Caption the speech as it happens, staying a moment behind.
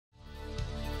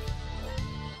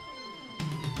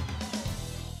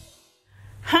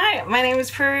Hi, my name is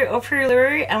Prue or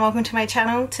Pruelaroo and welcome to my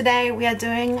channel. Today we are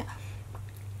doing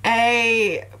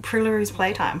a Pruelaroo's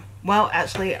Playtime. Well,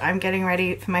 actually I'm getting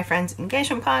ready for my friend's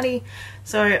engagement party,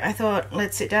 so I thought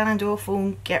let's sit down and do a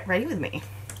full get ready with me.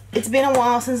 It's been a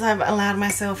while since I've allowed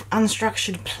myself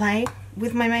unstructured play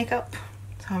with my makeup,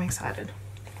 so I'm excited.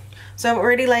 So I've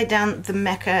already laid down the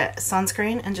Mecca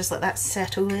sunscreen and just let that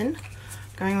settle in.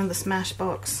 Going on the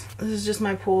Smashbox. This is just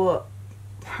my Pore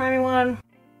priming one.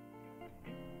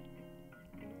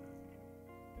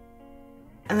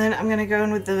 And then I'm going to go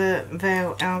in with the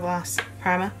Veil Hourglass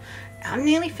primer. I'm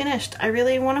nearly finished. I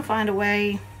really want to find a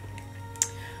way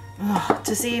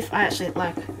to see if I actually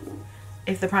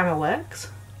if the primer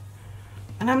works.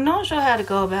 And I'm not sure how to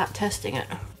go about testing it.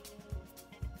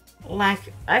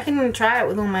 Like, I can try it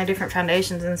with all my different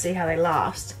foundations and see how they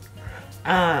last.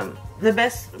 But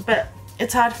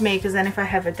it's hard for me because then if I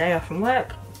have a day off from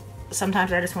work,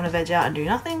 sometimes I just want to veg out and do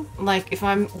nothing. Like if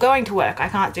I'm going to work, I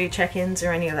can't do check-ins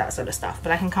or any of that sort of stuff,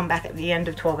 but I can come back at the end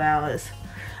of 12 hours.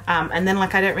 And then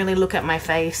I don't really look at my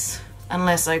face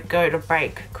unless I go to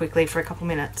break quickly for a couple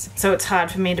minutes. So it's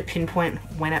hard for me to pinpoint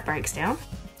when it breaks down.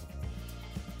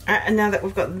 Alright, and now that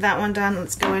we've got that one done,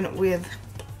 let's go in with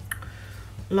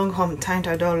Lancome Teint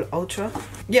Idole Ultra.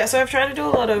 Yeah, so I've tried to do a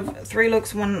lot of 3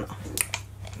 looks, 1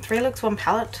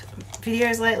 palette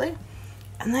videos lately.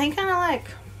 And they kind of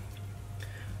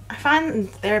I find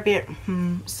they're a bit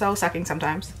soul-sucking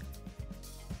sometimes.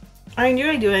 I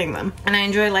enjoy doing them and I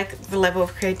enjoy the level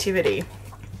of creativity,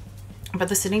 but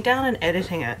the sitting down and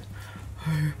editing it,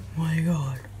 oh my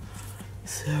god,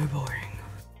 so boring.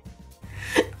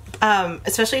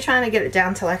 Especially trying to get it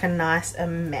down to a nice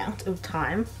amount of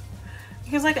time,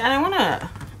 because I don't want to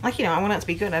I want it to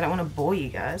be good. I don't want to bore you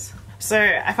guys, so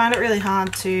I find it really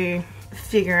hard to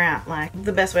figure out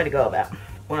the best way to go about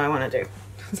what I want to do.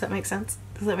 Does that make sense?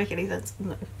 Does that make any sense?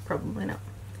 No, probably not.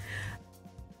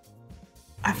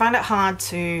 I find it hard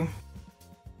to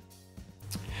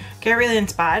get really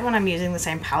inspired when I'm using the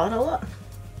same palette a lot.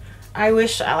 I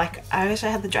wish I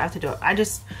had the drive to do it. I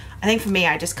think for me,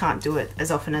 I just can't do it as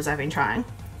often as I've been trying.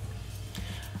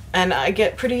 And I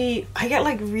get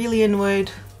really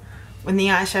annoyed when the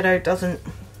eyeshadow doesn't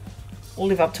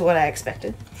live up to what I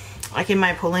expected. Like in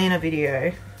my Paulina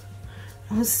video,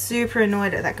 I was super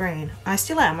annoyed at that green. I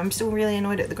still am. I'm still really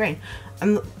annoyed at the green.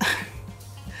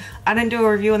 I didn't do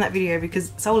a review on that video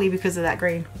solely because of that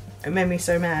green. It made me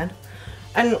so mad.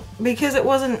 And because it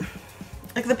wasn't,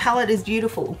 the palette is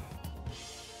beautiful.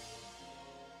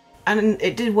 And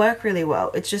it did work really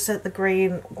well. It's just that the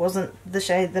green wasn't the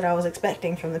shade that I was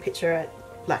expecting from the picture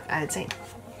I had seen.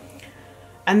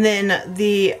 And then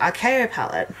the Archeo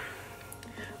palette,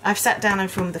 I've sat down and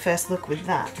filmed the first look with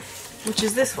that, which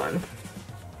is this one.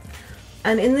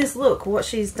 And in this look, what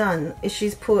she's done is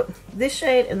she's put this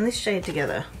shade and this shade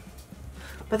together.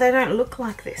 But they don't look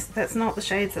like this. That's not the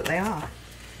shades that they are.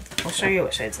 I'll show you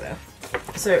what shades they are.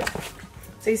 So,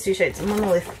 these 2 shades,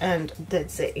 Monolith and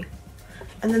Dead Sea.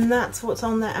 And then that's what's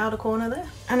on the outer corner there.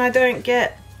 And I don't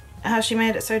get how she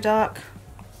made it so dark,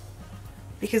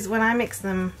 because when I mix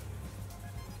them,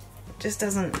 it just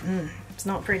doesn't, it's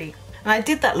not pretty. And I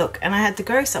did that look and I had to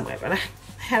go somewhere, but I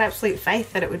had absolute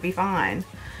faith that it would be fine,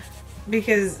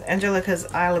 because Angelica's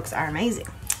eye looks are amazing.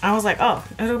 I was like, oh,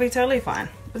 it'll be totally fine.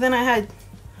 But then I had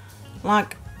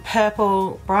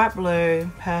purple, bright blue,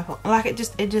 purple. It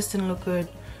just didn't look good.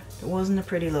 It wasn't a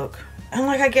pretty look. And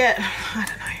I don't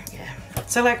know, yeah.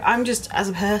 So I'm just, as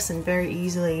a person, very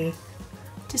easily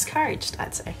discouraged,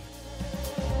 I'd say.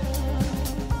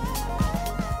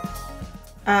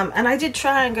 And I did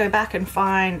try and go back and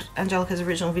find Angelica's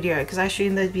original video, because I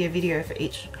assumed there'd be a video for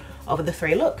each of the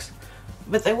 3 looks.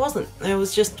 But there wasn't. There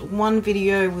was just one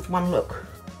video with 1 look.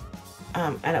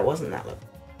 And it wasn't that look.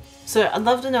 So I'd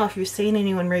love to know if you've seen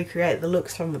anyone recreate the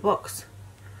looks from the box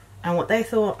and what they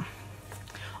thought.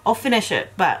 I'll finish it,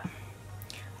 but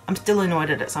I'm still annoyed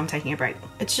at it, so I'm taking a break.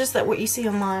 It's just that what you see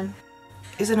online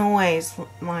isn't always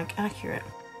accurate.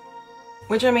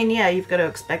 Which, I mean, yeah, you've got to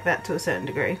expect that to a certain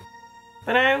degree.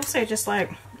 But I also just I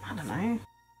don't know.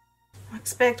 I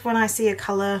expect when I see a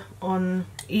colour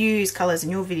you use colours in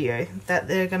your video, that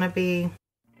they're going to be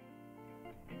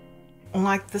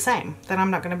the same, that I'm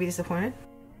not going to be disappointed.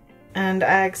 And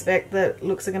I expect that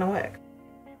looks are going to work.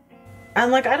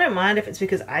 And I don't mind if it's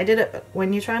because I did it, but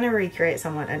when you're trying to recreate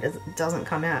someone and it doesn't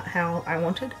come out how I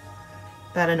wanted,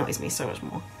 that annoys me so much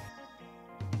more.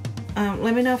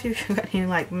 Let me know if you've got any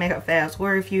makeup fails,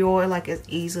 or if you're as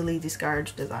easily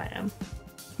discouraged as I am.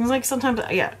 It's sometimes,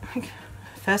 yeah,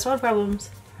 first world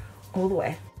problems all the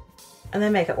way. And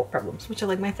then makeup problems, which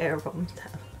are my favourite problems to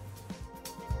have.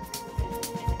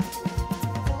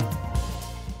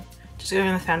 just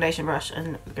going with the foundation brush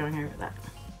and going over that.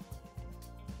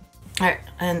 Alright,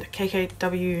 and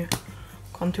KKW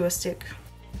contour stick.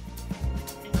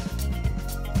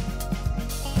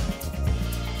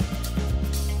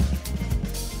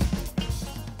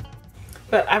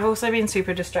 But I've also been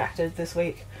super distracted this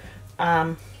week.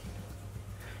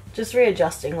 Just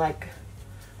readjusting, like,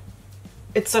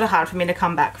 it's sort of hard for me to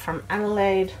come back from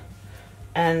Adelaide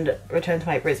and return to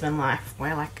my Brisbane life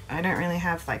where, like, I don't really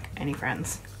have, like, any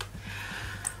friends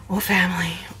or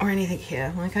family or anything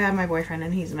here. Like, I have my boyfriend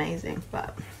and he's amazing,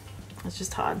 but it's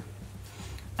just hard.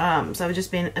 So I've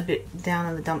just been a bit down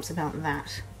in the dumps about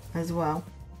that as well.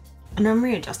 And I'm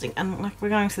readjusting, and, like, we're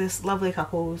going to this lovely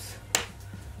couple's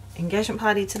engagement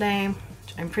party today,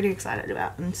 which I'm pretty excited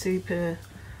about, and super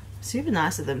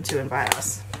nice of them to invite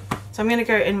us. So I'm going to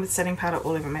go in with setting powder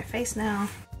all over my face now.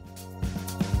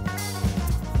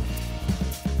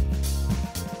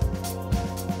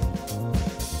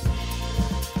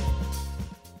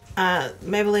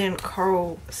 Maybelline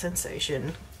Coral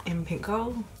Sensation in pink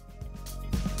gold.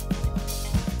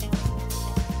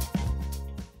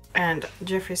 And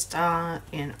Jeffree Star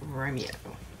in Romeo.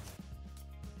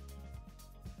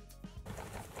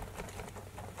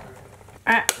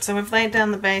 Alright, so we've laid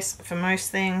down the base for most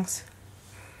things.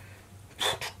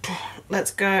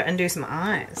 Let's go and do some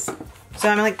eyes. So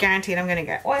I'm like guaranteed I'm going to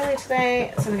get oily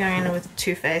today. So we're going in with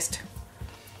Toofaced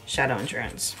Shadow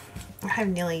Endurance. I have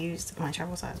nearly used my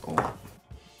travel size all up.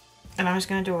 And I'm just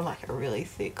going to do like a really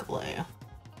thick layer.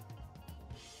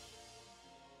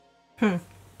 I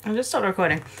just stopped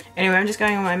recording. Anyway, I'm just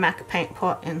going on my Mecca paint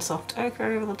pot in soft ochre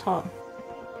over the top.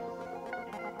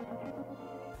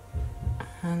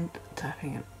 And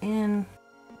tapping it in.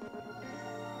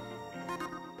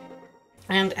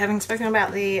 And having spoken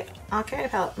about the Archeo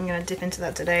palette, I'm going to dip into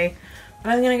that today. But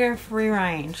I'm going to go free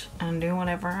range and do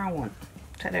whatever I want.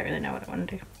 I don't really know what I want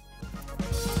to do.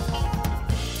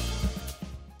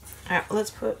 Alright,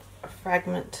 let's put a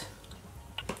fragment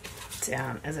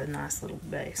down as a nice little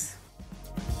base.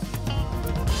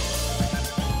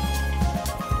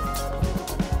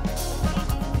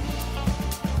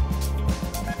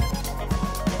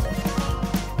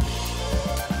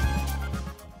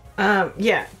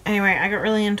 Yeah, anyway, I got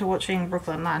really into watching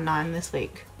Brooklyn Nine-Nine this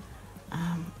week.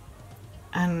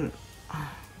 And I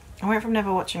went from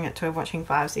never watching it to watching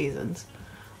 5 seasons.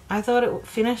 I thought it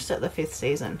finished at the 5th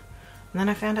season, and then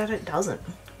I found out it doesn't.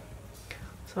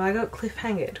 So I got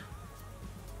cliffhangered.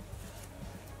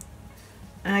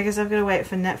 And I guess I've got to wait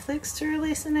for Netflix to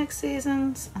release the next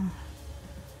seasons.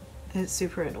 It's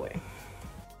super annoying.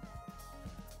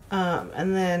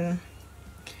 And then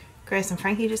Grace and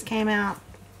Frankie just came out.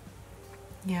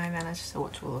 Yeah, I managed to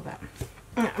watch all of that.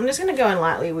 I'm just going to go in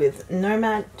lightly with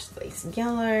Nomad, just lace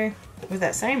yellow, with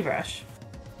that same brush.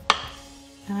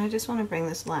 And I just want to bring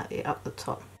this lightly up the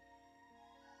top.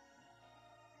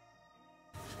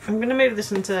 I'm going to move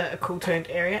this into a cool toned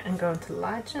area and go into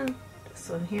Lighten, this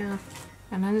one here.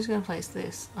 And I'm just going to place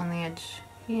this on the edge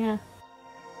here.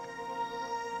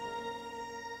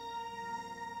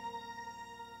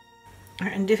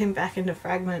 Alright, and dipping back into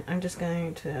Fragment, I'm just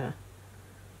going to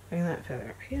bring that further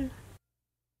up here.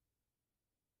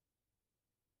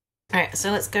 Alright,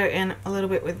 so let's go in a little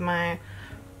bit with my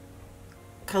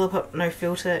Colourpop No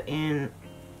Filter in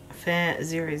Fair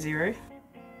 00.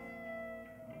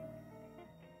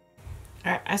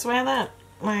 Alright, I swear that,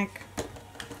 like,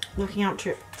 looking up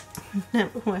trip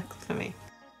never works for me.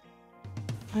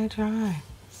 I try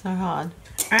so hard.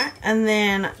 Alright, and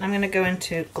then I'm going to go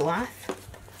into Glythe,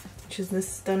 which is this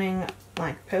stunning,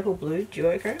 like, purple blue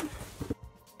duochrome.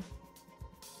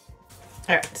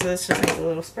 Alright, so this just needs a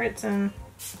little spritz in.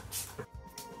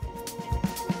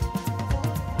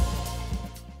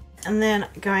 And then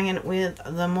going in with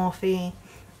the Morphe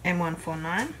M149.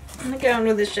 I'm going to go in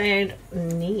with the shade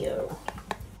Neo.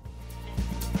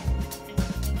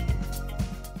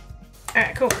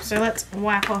 Alright, cool. So let's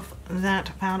wipe off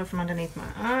that powder from underneath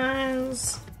my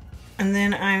eyes. And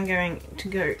then I'm going to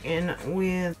go in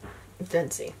with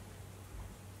Densey.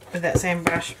 With that same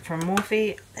brush from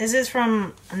Morphe. This is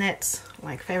from Annette's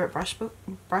like favorite brush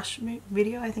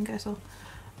video I think I saw.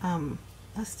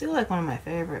 That's still like one of my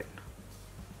favorite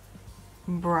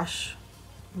brush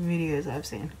videos I've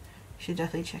seen. You should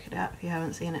definitely check it out if you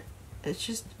haven't seen it. It's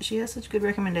just, she has such good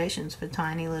recommendations for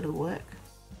tiny little work.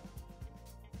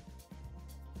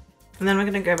 And then we're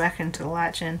going to go back into the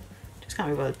Lighten. Just can't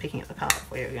be bothered picking up the palette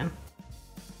for you again.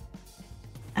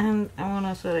 And I want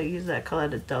to sort of use that colour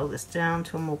to dull this down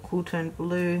to a more cool toned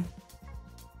blue.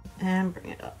 And bring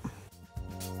it up.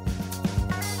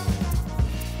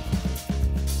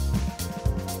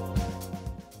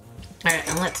 Alright,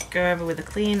 and let's go over with a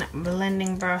clean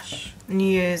blending brush and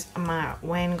use my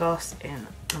Wayne Goss in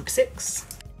number 6.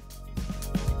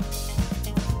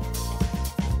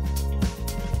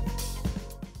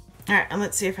 Alright, and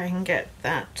let's see if I can get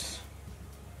that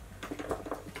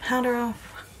powder off.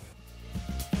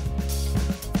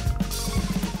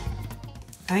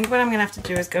 I think what I'm going to have to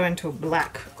do is go into a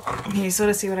black. Can you sort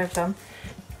of see what I've done?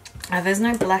 There's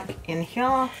no black in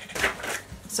here,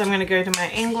 so I'm going to go to my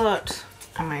Inglot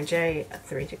and my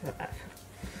J325. Now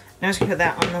I'm just going to put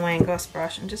that on the Wayne Goss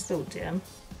brush and just a little dim.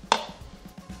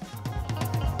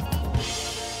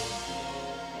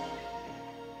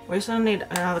 We just need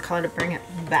another colour to bring it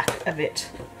back a bit.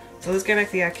 So let's go back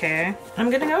to the Archeo. I'm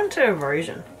going to go into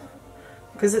erosion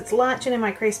because it's lighting in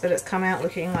my crease, but it's come out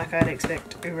looking like I'd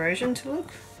expect erosion to look.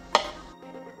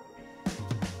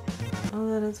 Oh,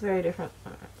 that is very different.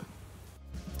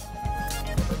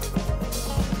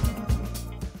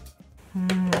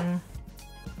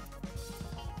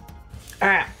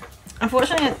 Alright,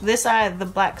 unfortunately this side the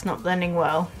black's not blending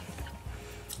well.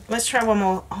 Let's try one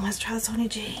more. Oh, let's try the Sony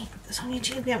G. The Sony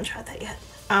G, we haven't tried that yet.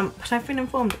 But I've been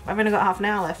informed. I've only got half an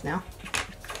hour left now.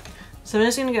 So I'm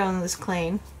just going to go on this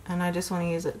clean, and I just want to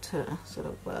use it to sort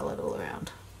of whirl it all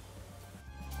around.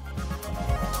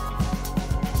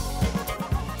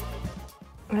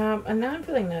 And now I'm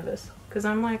feeling nervous, because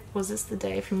I'm like, was this the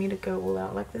day for me to go all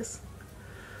out like this?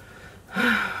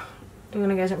 Doing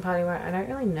an engagement party where I don't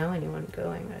really know anyone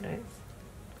going. I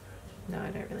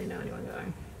don't really know anyone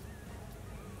going.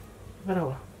 But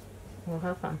oh, we'll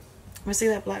have fun. We see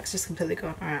that black's just completely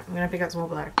gone. Alright, I'm gonna pick up some more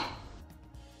black.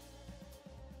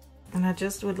 And I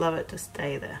just would love it to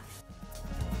stay there.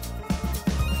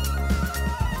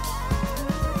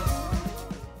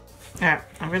 Alright,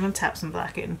 I'm gonna tap some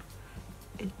black in.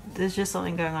 There's just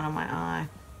something going on my eye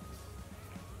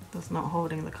that's not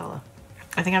holding the colour.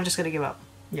 I think I'm just gonna give up.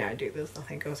 Yeah, I do. There's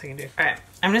nothing else I can do. Alright,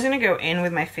 I'm just gonna go in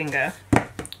with my finger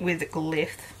with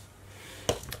lift.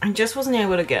 I just wasn't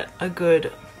able to get a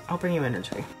good, I'll bring you in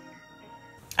actually.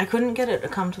 I couldn't get it to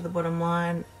come to the bottom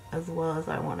line as well as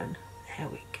I wanted. There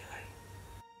we go.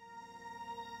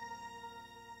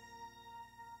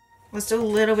 Let's do a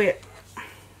little bit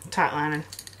tight lining.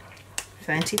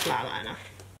 Fenty Flyliner.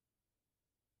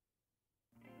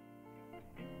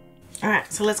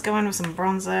 Alright, so let's go in with some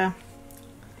bronzer. I'm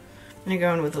gonna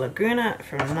go in with Laguna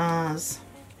from Nars.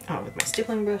 Oh, with my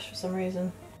stippling brush for some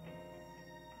reason.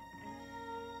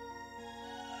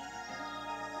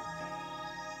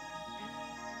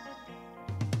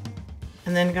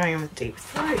 And then going in with Deep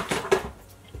Throat.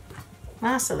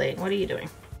 Marceline, what are you doing?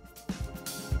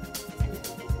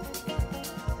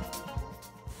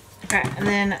 Alright, and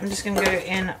then I'm just going to go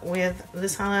in with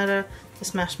this highlighter, the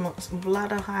Smashbox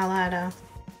Vlada highlighter.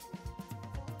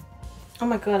 Oh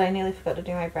my god, I nearly forgot to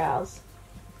do my brows.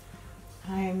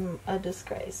 I'm a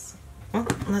disgrace. Well,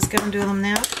 let's go and do them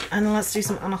now. And let's do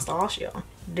some Anastasia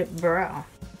Dip Brow.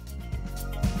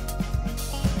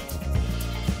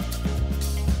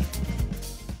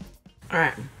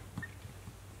 Alright.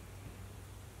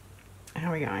 How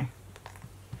are we going?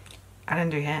 I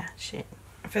didn't do hair. Shit.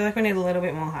 I feel like we need a little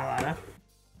bit more highlighter.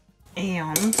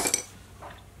 And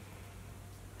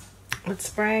let's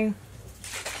spray.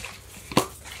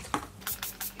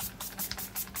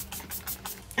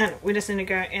 And we just need to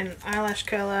go in eyelash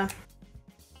curler.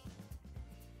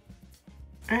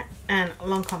 Alright, and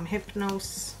Lancome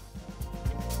Hypnose.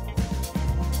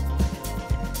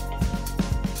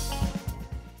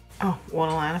 Oh,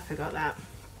 waterline, I forgot that.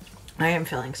 I am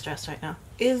feeling stressed right now.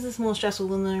 Is this more stressful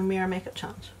than the mirror makeup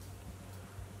challenge?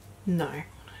 No. I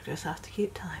just have to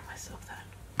keep telling myself that.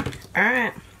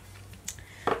 Alright.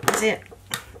 That's it.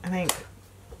 I think.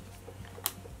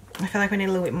 I feel like we need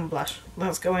a little bit more blush.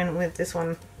 Let's go in with this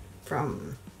one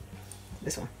from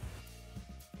this one.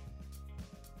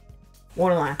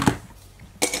 Waterline.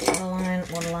 Waterline,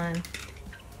 waterline.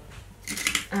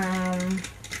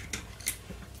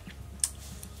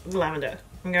 Lavender.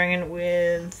 I'm going in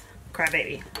with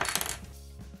Crybaby.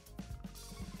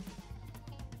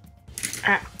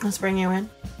 Alright, let's bring you in.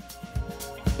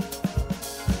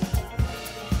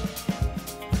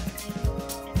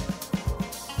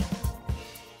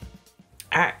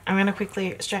 Alright, I'm going to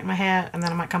quickly straighten my hair and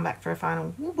then I might come back for a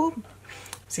final whoop whoop.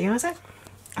 See you in a sec.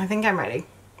 I think I'm ready.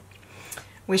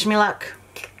 Wish me luck.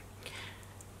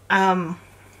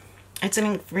 It's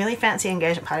a really fancy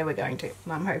engagement party we're going to.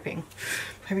 I'm hoping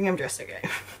I'm dressed okay.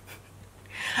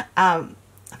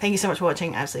 Thank you so much for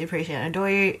watching. I absolutely appreciate it. I adore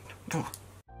you.